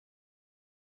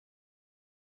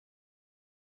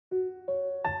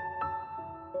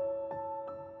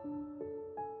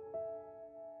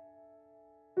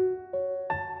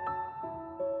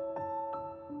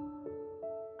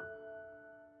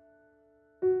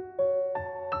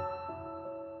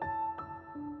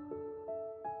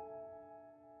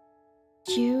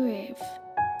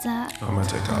I'ma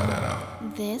take all that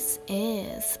out. This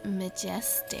is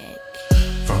Majestic.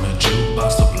 From the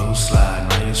jukebox to blue slide,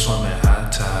 now you're swimming high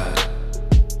tide.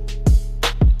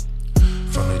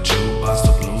 From the jukebox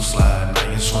to blue slide, now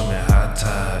you're swimming high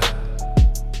tide.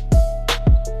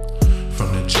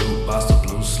 From the jukebox to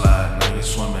blue slide, now you're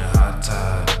swimming high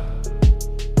tide.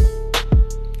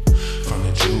 From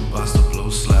the jukebox to blue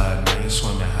slide, now you're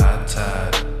swimming high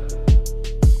tide.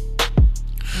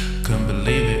 Couldn't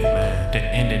believe it, man. The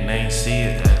ending ain't see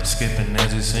it. Skipping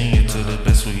as a senior to the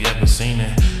best we ever seen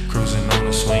it. Cruising on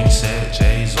the swing set,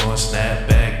 J's on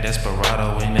snapback,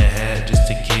 Desperado in the hat,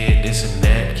 just a kid, this and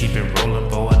that. Keep it rolling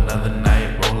for another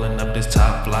night, rolling up this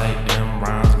top flight. Them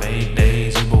rhymes made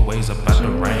days, Uber ways about the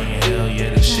rain. Hell yeah,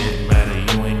 the shit matter.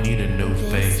 You ain't need a new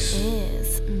face.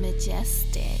 This is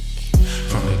Majestic.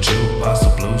 From the jukebox to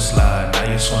blue slide, now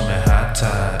you're swimming high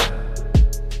tide.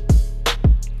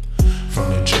 From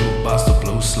the jukebox to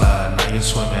blue slide, now you're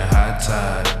swimming high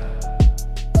tide.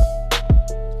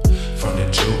 From the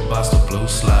jukebox to blue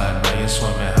slide, now you're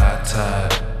swimming high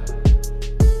tide.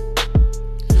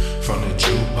 From the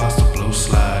jukebox to blue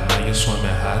slide, now you're swimming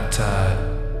high tide.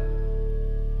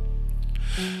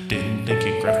 Didn't think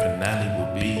your grand finale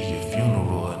would be your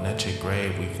funeral, and at your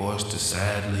grave we voiced the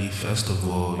sadly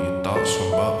festival. Your thoughts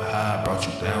from up high brought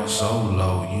you down so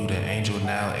low. You the angel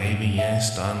now, avian,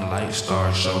 stunned like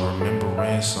star show.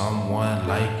 Remembering someone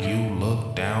like you,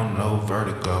 look down, no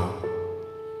vertigo.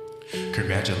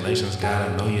 Congratulations, God,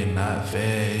 I know you're not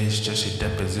fair. It's just your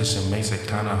deposition makes it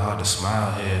kinda hard to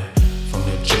smile here. From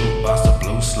the jukebox to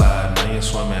blue slide, now you're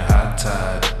swimming high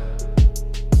tide.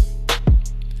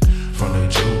 From the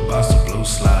jukebox to blue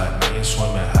slide, now you're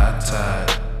swimming high tide.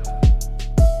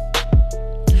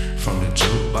 From the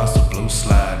jukebox to blue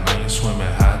slide, now you're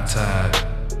swimming high tide.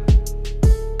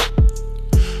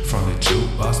 From the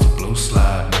jukebox to blue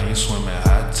slide, now you're swimming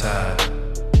high tide.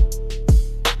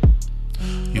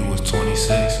 You was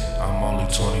 26, I'm only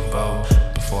 24.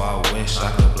 Before I wish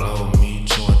I could blow,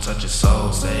 meet you and touch your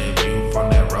soul. Save you from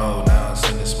that road, now I'm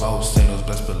sending smoke signals.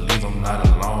 Best believe I'm not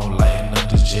alone, lighting up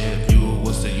this jet fuel.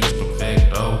 What's the use,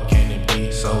 perfecto? Can it be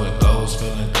so it goes?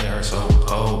 Feeling there so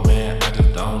cold, man, I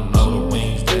just don't know. The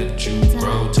wings that you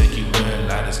grow take you where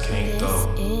lighters can't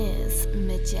go. This is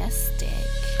Majestic.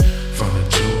 From the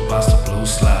jukebox to blue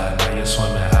slide, now you're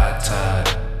swimming high tide.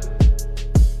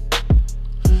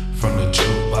 From the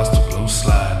jukebox to blue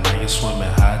slide, now you're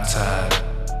swimming high tide.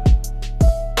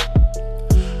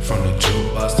 From the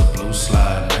jukebox to blue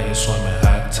slide, now you're swimming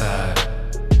high tide.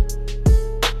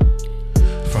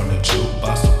 From the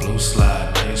jukebox to blue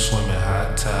slide, now you're swimming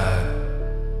high tide.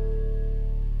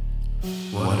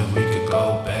 What if we could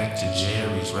go back to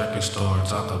Jerry's record store and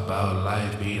talk about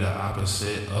life, be the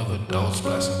opposite of adults,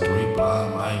 blasting 3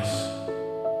 blind mice?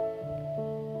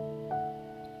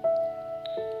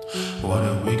 What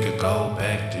if we could go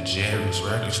back to Jerry's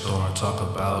record store and talk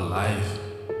about life?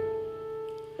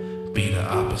 Be the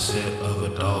opposite of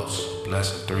adults,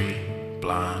 blasting 3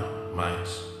 blind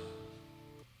mice.